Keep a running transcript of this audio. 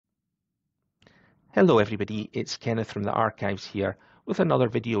Hello everybody, it's Kenneth from the Archives here with another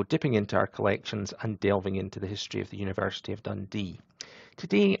video dipping into our collections and delving into the history of the University of Dundee.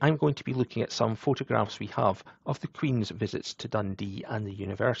 Today I'm going to be looking at some photographs we have of the Queen's visits to Dundee and the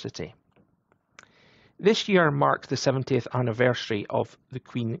University. This year marked the 70th anniversary of the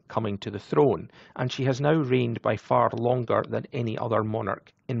Queen coming to the throne, and she has now reigned by far longer than any other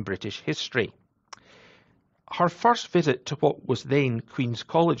monarch in British history. Her first visit to what was then Queen's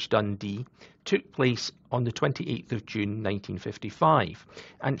College, Dundee, took place on the 28th of June 1955,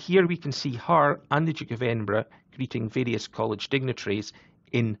 and here we can see her and the Duke of Edinburgh greeting various college dignitaries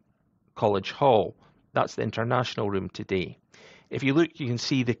in College Hall. That's the International Room today. If you look, you can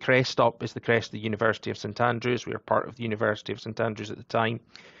see the crest up is the crest of the University of St Andrews. We were part of the University of St Andrews at the time.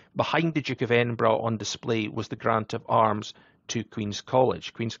 Behind the Duke of Edinburgh on display was the grant of arms to Queen's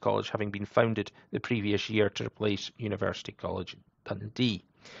College having been founded the previous year to replace University College Dundee.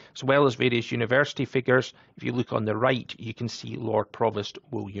 As well as various university figures, if you look on the right, you can see Lord Provost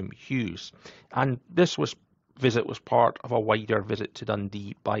William Hughes. And this visit was part of a wider visit to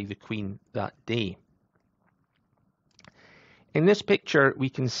Dundee by the Queen that day. In this picture, we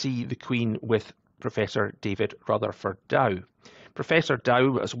can see the Queen with Professor David Rutherford Dow. Professor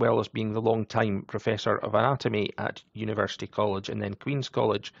Dow, as well as being the long-time Professor of Anatomy at University College and then Queen's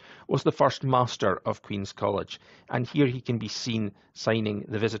College, was the first Master of Queen's College, and here he can be seen signing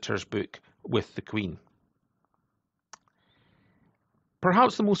the Visitors' Book with the Queen.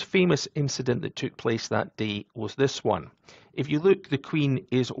 Perhaps the most famous incident that took place that day was this one. If you look, the Queen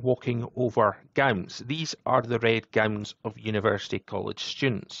is walking over gowns. These are the red gowns of University College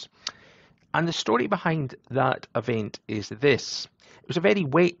students. And the story behind that event is this. It was a very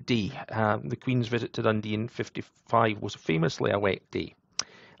wet day. The Queen's visit to Dundee in 55 was famously a wet day.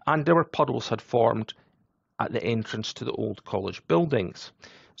 And there were puddles had formed at the entrance to the old college buildings.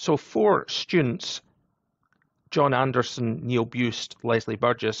 So 4 students, John Anderson, Neil Buist, Leslie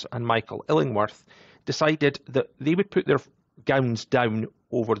Burgess and Michael Illingworth, decided that they would put their gowns down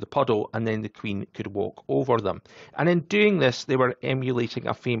over the puddle and then the Queen could walk over them. And in doing this, they were emulating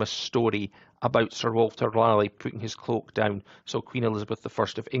a famous story about Sir Walter Raleigh putting his cloak down so Queen Elizabeth I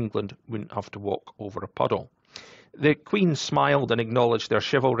of England wouldn't have to walk over a puddle. The Queen smiled and acknowledged their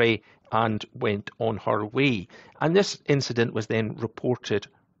chivalry and went on her way. And this incident was then reported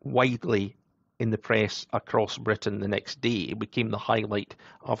widely in the press across Britain the next day. It became the highlight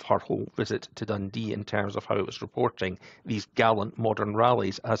of her whole visit to Dundee in terms of how it was reporting these gallant modern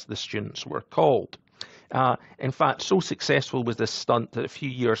rallies, as the students were called. In fact, so successful was this stunt that a few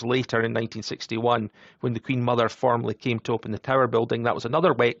years later in 1961, when the Queen Mother formally came to open the Tower building, that was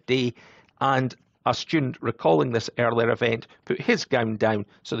another wet day, and a student recalling this earlier event put his gown down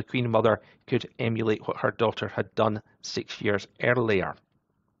so the Queen Mother could emulate what her daughter had done 6 years earlier.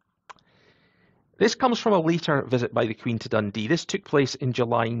 This comes from a later visit by the Queen to Dundee. This took place in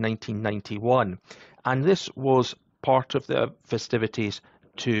July 1991, and this was part of the festivities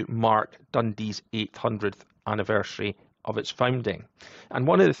to mark Dundee's 800th anniversary of its founding. And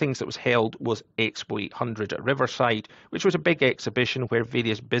one of the things that was held was Expo 800 at Riverside, which was a big exhibition where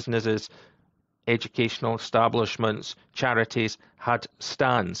various businesses, educational establishments, charities had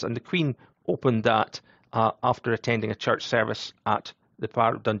stands, and the Queen opened that after attending a church service at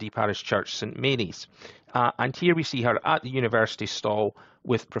the Dundee Parish Church, St Mary's. And here we see her at the university stall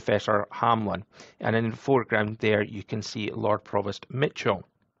with Professor Hamlin. And in the foreground there you can see Lord Provost Mitchell.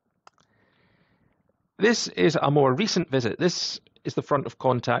 This is a more recent visit. This is the front of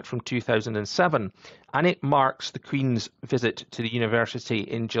contact from 2007, and it marks the Queen's visit to the university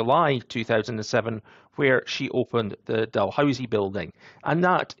in July 2007, where she opened the Dalhousie building, and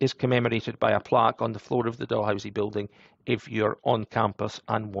that is commemorated by a plaque on the floor of the Dalhousie building if you're on campus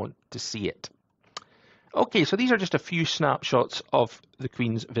and want to see it. Okay, so these are just a few snapshots of the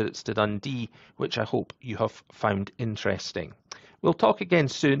Queen's visits to Dundee, which I hope you have found interesting. We'll talk again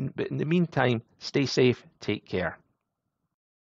soon, but in the meantime, stay safe, take care.